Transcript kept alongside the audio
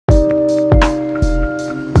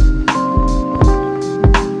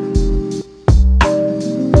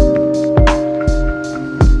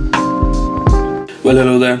Well,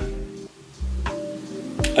 hello there.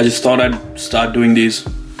 I just thought I'd start doing these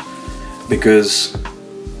because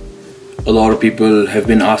a lot of people have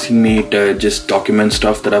been asking me to just document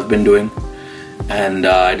stuff that I've been doing, and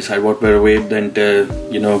I decided what better way than to,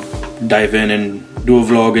 dive in and do a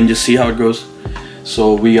vlog and just see how it goes.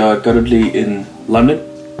 So we are currently in London.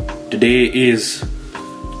 Today is,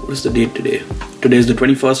 what is the date today? Today is the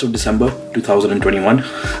 21st of December 2021.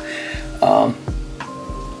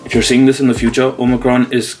 If you're seeing this in the future,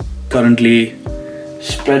 Omicron is currently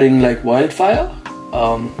spreading like wildfire.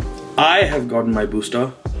 I have gotten my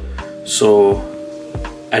booster, so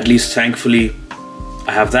at least thankfully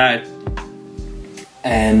I have that.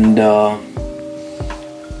 And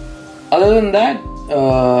other than that,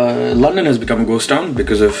 London has become a ghost town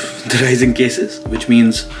because of the rising cases, which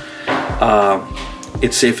means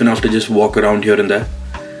it's safe enough to just walk around here and there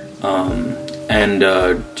and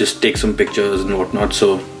just take some pictures and whatnot.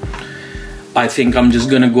 So I think I'm just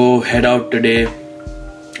gonna go head out today,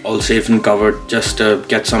 all safe and covered, just to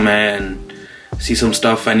get some air and see some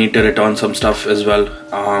stuff. I need to return some stuff as well,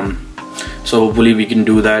 so hopefully we can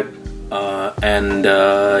do that.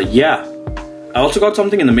 Yeah, I also got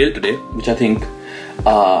something in the mail today which I think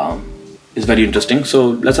is very interesting, so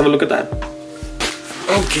let's have a look at that.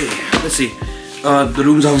 Okay, let's see. The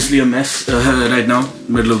room's obviously a mess right now,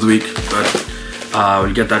 middle of the week, but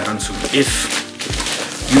we'll get that done soon. If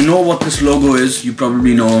you know what this logo is, you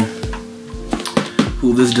probably know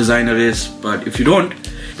who this designer is, but if you don't,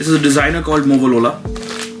 this is a designer called Movolola,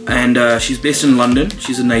 and she's based in London.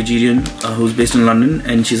 She's a Nigerian who's based in London,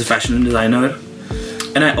 and she's a fashion designer,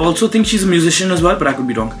 and I also think she's a musician as well, but I could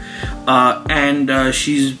be wrong. And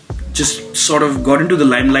she's just sort of got into the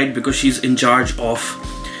limelight because she's in charge of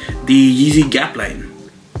the Yeezy Gap line.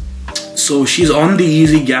 So she's on the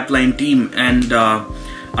Yeezy Gap line team, and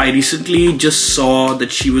I recently just saw that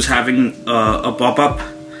she was having a pop-up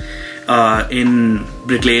in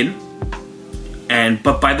Brick Lane,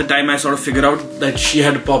 but by the time I sort of figured out that she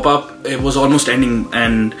had a pop-up, it was almost ending,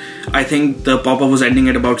 and I think the pop-up was ending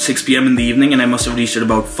at about 6 PM in the evening, and I must have reached at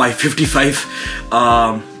about 5:55,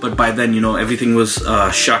 but by then, everything was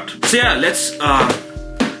shut. So yeah, let's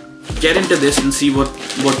get into this and see what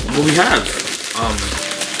we have.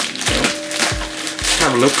 Let's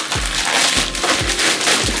have a look.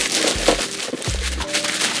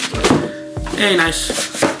 Hey, nice.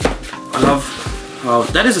 I love how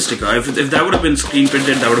that is a sticker. If that would have been screen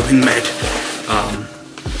printed, that would have been mad.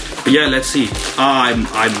 But yeah, let's see.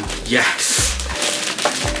 Yes.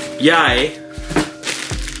 Yay.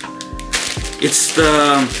 It's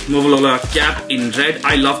the Movolola cap in red.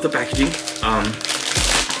 I love the packaging.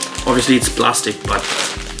 Obviously it's plastic, but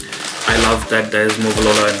I love that there's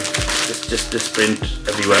Movolola and just this print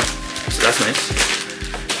everywhere. So that's nice.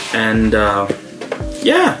 And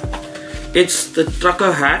yeah. It's the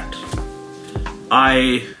trucker hat.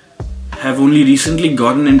 I have only recently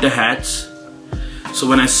gotten into hats, so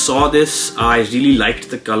when I saw this, I really liked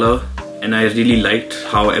the color and I really liked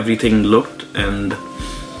how everything looked, and the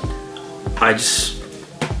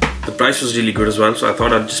price was really good as well, so I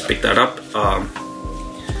thought I'd just pick that up.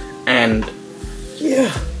 And yeah,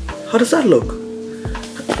 how does that look?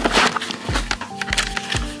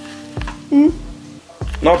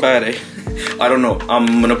 Not bad, eh? I don't know.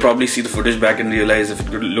 I'm gonna probably see the footage back and realize if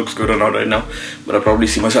it looks good or not right now. But I'll probably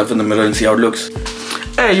see myself in the mirror and see how it looks.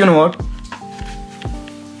 Hey, you know what?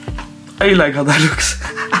 I like how that looks.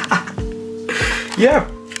 Yeah.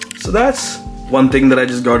 So that's one thing that I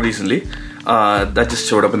just got recently. That just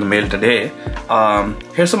showed up in the mail today.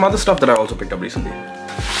 Here's some other stuff that I also picked up recently.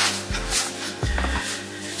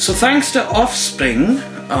 So thanks to Offspring,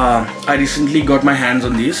 I recently got my hands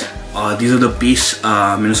on these. These are the Peace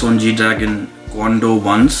Minnesota G-Dragon Quando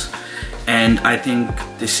ones, and I think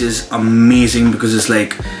this is amazing because it's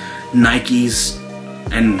like Nike's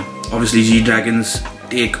and obviously G-Dragon's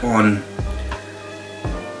take on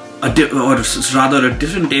a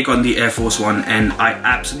different take on the Air Force One, and I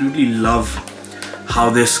absolutely love how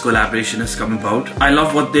this collaboration has come about. I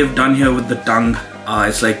love what they've done here with the tongue.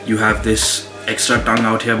 It's like you have this extra tongue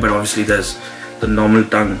out here, but obviously there's the normal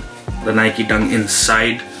tongue, the Nike tongue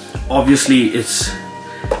inside. Obviously it's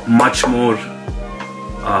much more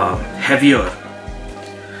heavier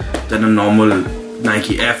than a normal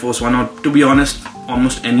Nike Air Force One, or to be honest,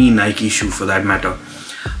 almost any Nike shoe for that matter.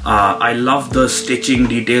 I love the stitching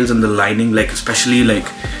details and the lining, like especially like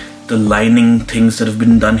the lining things that have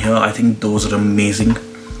been done here. I think those are amazing.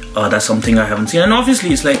 That's something I haven't seen, and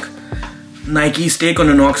obviously it's like Nike's take on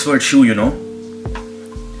an Oxford shoe,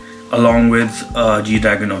 along with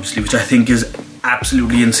G-Dragon obviously, which I think is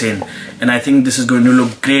absolutely insane. And I think this is going to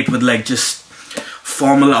look great with like just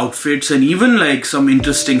formal outfits and even like some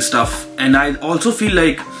interesting stuff. And I also feel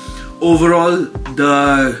like overall the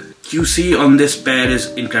QC on this pair is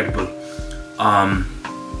incredible.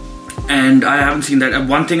 And I haven't seen that.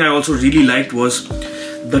 One thing I also really liked was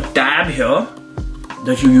the tab here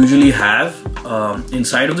that you usually have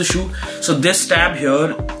inside of the shoe. So this tab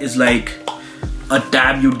here is like a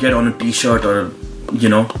tab you'd get on a t-shirt or, you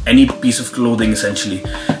know, any piece of clothing essentially.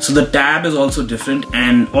 So the tab is also different,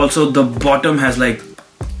 and also the bottom has like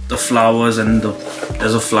the flowers, and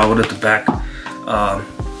there's a flower at the back.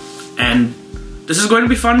 And this is going to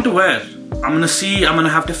be fun to wear. I'm gonna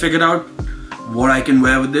have to figure out what I can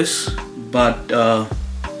wear with this, but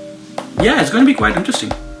yeah, it's going to be quite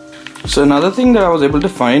interesting. So another thing that I was able to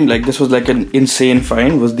find, like this was like an insane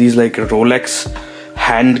find, was these like Rolex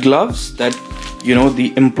hand gloves that, you know,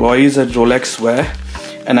 the employees at Rolex wear.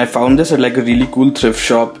 And I found this at like a really cool thrift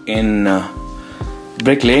shop in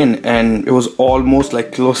Brick Lane, and it was almost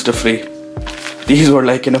like close to free. These were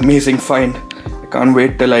like an amazing find. I can't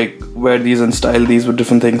wait to like wear these and style these with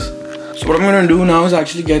different things. So what I'm gonna do now is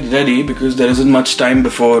actually get ready, because there isn't much time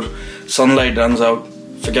before sunlight runs out.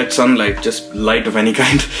 Forget sunlight, just light of any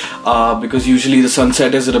kind, because usually the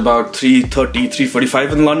sunset is at about 3:30,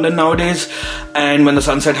 3:45 in London nowadays, and when the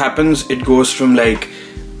sunset happens, it goes from like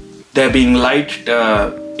there being light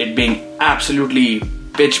to it being absolutely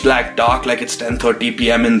pitch black dark, like it's 10:30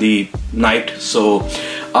 p.m. in the night. So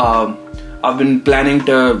I've been planning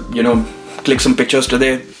to, you know, click some pictures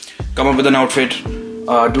today, come up with an outfit,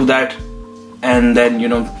 do that, and then, you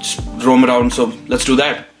know, just roam around. So let's do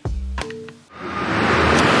that.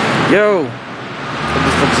 Yo, what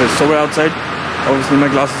the fuck is this? So we're outside. Obviously my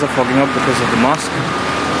glasses are fogging up because of the mask,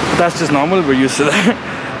 but that's just normal, we're used to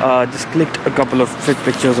that. Just clicked a couple of fit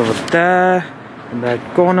pictures over there, in that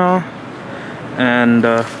corner, and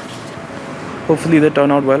hopefully they turn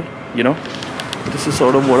out well, you know. This is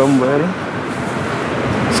sort of what I'm wearing.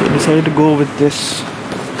 So I decided to go with this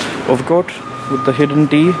overcoat with the hidden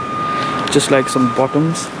tee, just like some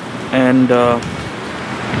bottoms, and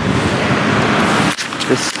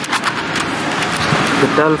this the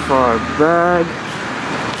Telfar bag,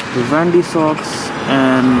 the Vandy socks,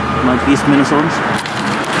 and my Peace Minnesons.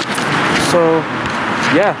 So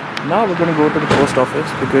yeah, now we're gonna go to the post office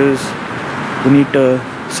because we need to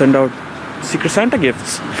send out Secret Santa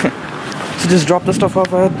gifts. So just drop the stuff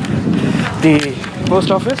off at the post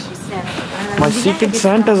office. My Secret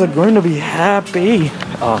Santas are going to be happy.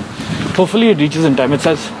 Hopefully it reaches in time. It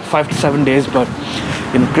says 5 to 7 days, but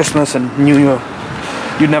you know, Christmas and New Year,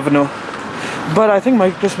 you never know. But I think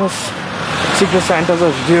my Christmas Secret Santas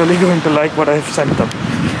are really going to like what I've sent them.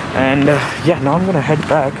 And yeah, now I'm gonna head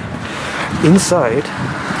back inside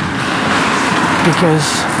because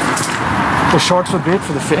the shorts were great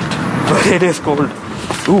for the fit, but it is cold.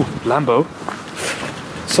 Ooh, Lambo.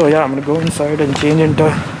 So yeah, I'm gonna go inside and change into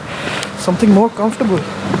something more comfortable,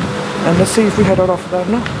 and let's see if we head out after that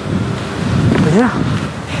now. But yeah,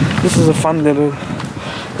 this is a fun little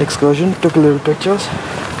excursion. Took a little pictures.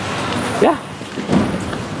 Yeah.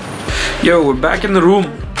 Yo, we're back in the room,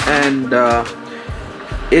 and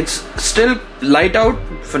it's still light out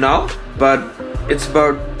for now, but it's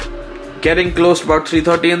about getting close to about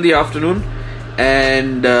 3:30 in the afternoon,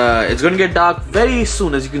 and it's gonna get dark very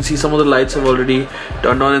soon. As you can see, some of the lights have already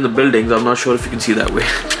turned on in the buildings. I'm not sure if you can see that way.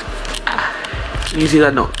 Can you see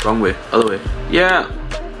that? No, wrong way, other way. Yeah,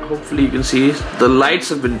 hopefully you can see the lights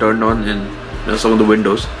have been turned on in, you know, some of the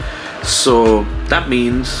windows, so that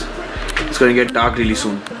means it's gonna get dark really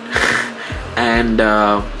soon. And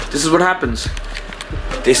this is what happens.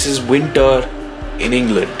 This is winter in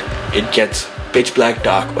England. It gets pitch black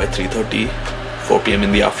dark by 3:30, 4 p.m.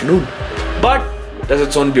 in the afternoon, but there's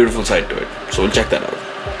its own beautiful side to it, so we'll check that out.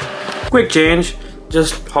 Quick change,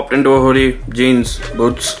 just hopped into a hoodie, jeans,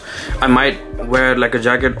 boots. I might wear like a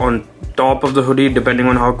jacket on top of the hoodie depending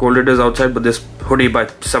on how cold it is outside, but this hoodie by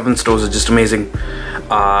Seven Stores is just amazing,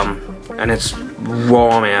 and it's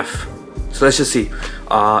warm AF. So let's just see,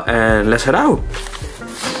 and let's head out.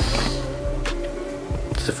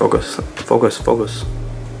 Just focus, focus, focus.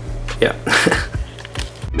 Yeah.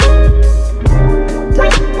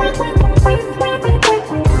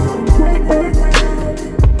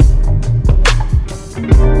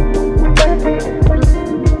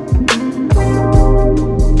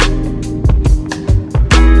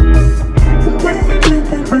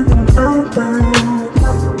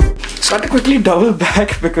 So I had to quickly double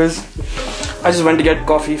back because I just went to get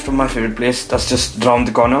coffee from my favorite place that's just around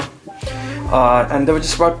the corner, and they were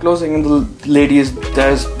just about closing, and the lady is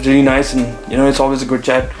there's really nice, and you know, it's always a good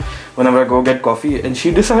chat whenever I go get coffee, and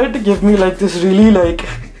she decided to give me like this really like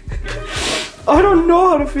I don't know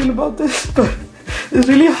how to feel about this, but this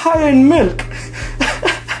really high-end milk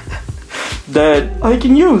that I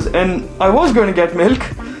can use. And I was going to get milk,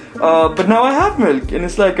 but now I have milk, and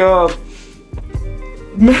it's like a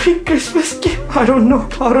Merry Christmas gift. I don't know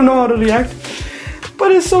how to react,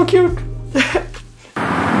 but it's so cute.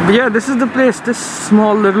 But yeah, this is the place, this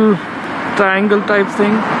small little triangle type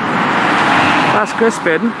thing. That's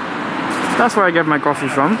Crispin. That's where I get my coffee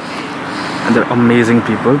from. And they're amazing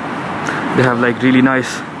people. They have like really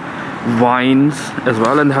nice wines as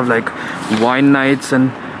well, and they have like wine nights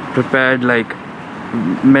and prepared like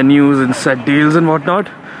menus and set deals and whatnot.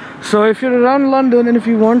 So if you're around London and if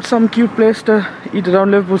you want some cute place to eat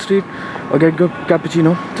around Liverpool Street or get good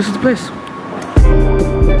cappuccino, this is the place.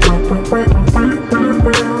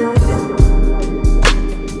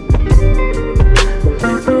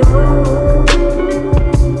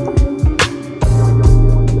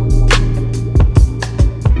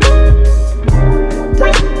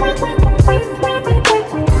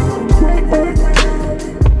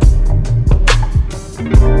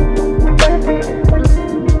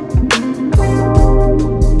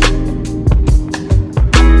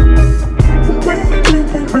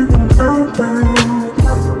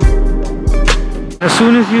 As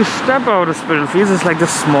soon as you step out of Spitalfields, it's like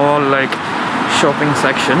this small like shopping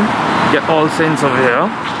section. You get All Saints over here.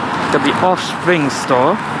 Got the Offspring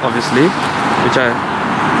store, obviously, which I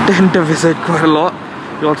tend to visit quite a lot.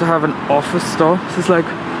 You also have an office store. So it's like,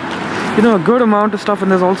 you know, a good amount of stuff.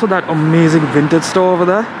 And there's also that amazing vintage store over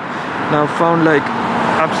there. Now I found like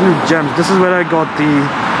absolute gems. This is where I got the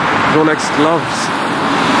Rolex gloves.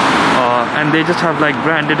 And they just have like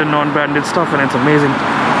branded and non-branded stuff, and it's amazing.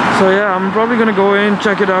 So yeah, I'm probably gonna go in,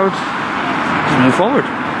 check it out, just move forward.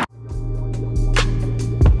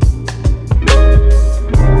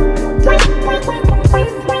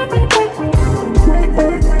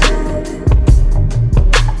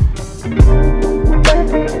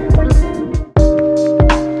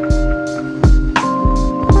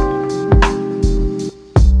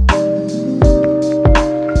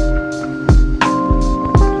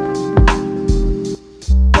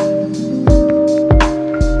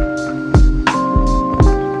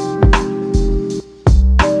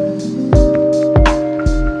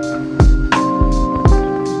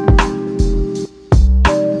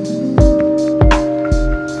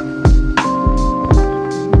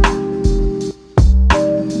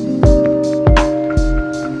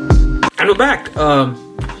 Back.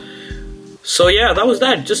 So yeah, that was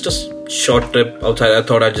that. Just a short trip outside. I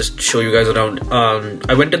thought I'd just show you guys around.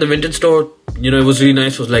 I went to the vintage store. You know, it was really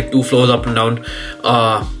nice. It was like 2 floors up and down.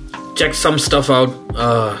 Checked some stuff out.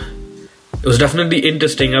 It was definitely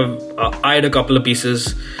interesting. I had a couple of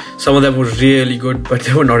pieces. Some of them were really good, but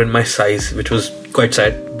they were not in my size, which was quite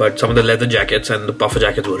sad. But some of the leather jackets and the puffer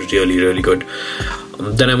jackets were really good.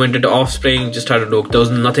 Then I went into Offspring, just had a look. There was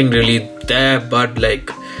nothing really there, but like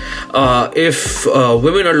if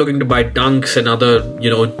women are looking to buy Dunks and other, you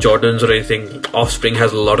know, Jordans or anything, Offspring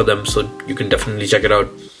has a lot of them, so you can definitely check it out.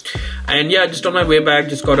 And yeah, just on my way back,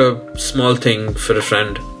 just got a small thing for a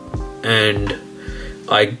friend, and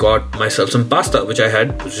I got myself some pasta, which I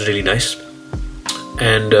had, which was really nice.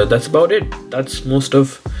 And that's about it. That's most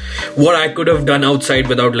of what I could have done outside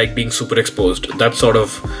without like being super exposed. That's sort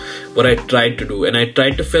of what I tried to do. And I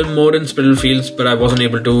tried to film more in Spitalfields, but I wasn't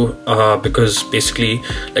able to because basically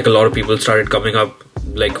like a lot of people started coming up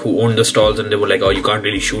like who owned the stalls, and they were like, oh, you can't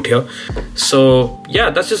really shoot here. So yeah,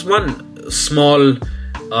 that's just one small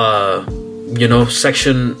you know,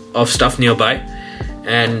 section of stuff nearby.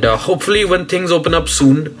 And hopefully when things open up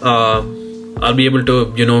soon, I'll be able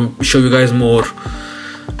to, you know, show you guys more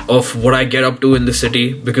of what I get up to in the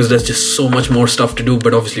city, because there's just so much more stuff to do,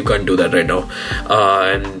 but obviously we can't do that right now.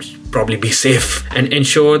 And probably be safe and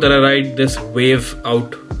ensure that I ride this wave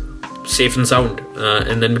out safe and sound,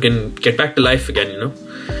 and then we can get back to life again, you know.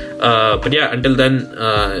 But yeah, until then,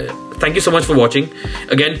 thank you so much for watching.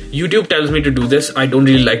 Again, YouTube tells me to do this. I don't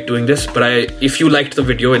really like doing this, but if you liked the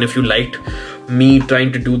video and if you liked me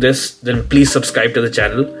trying to do this, then please subscribe to the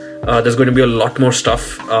channel. There's going to be a lot more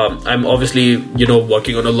stuff. I'm obviously, you know,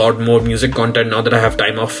 working on a lot more music content now that I have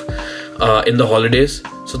time off in the holidays.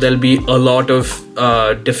 So there'll be a lot of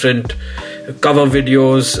different cover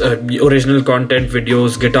videos, original content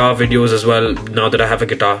videos, guitar videos as well, now that I have a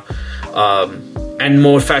guitar. And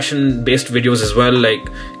more fashion based videos as well, like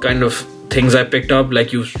kind of things I picked up,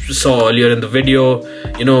 like you saw earlier in the video,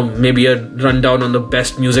 you know, maybe a rundown on the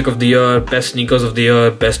best music of the year, best sneakers of the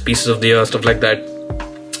year, best pieces of the year, stuff like that.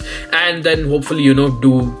 And then hopefully, you know,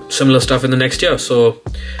 do similar stuff in the next year. So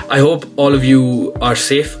I hope all of you are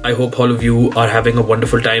safe. I hope all of you are having a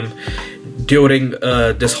wonderful time during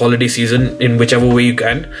this holiday season in whichever way you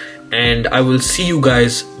can. and I will see you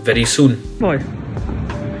guys very soon. Boy,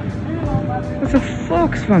 that's a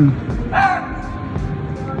fox, man.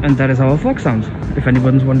 And that is how a fox sounds, if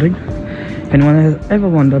anyone's wondering. Anyone has ever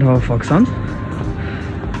wondered how a fox sounds?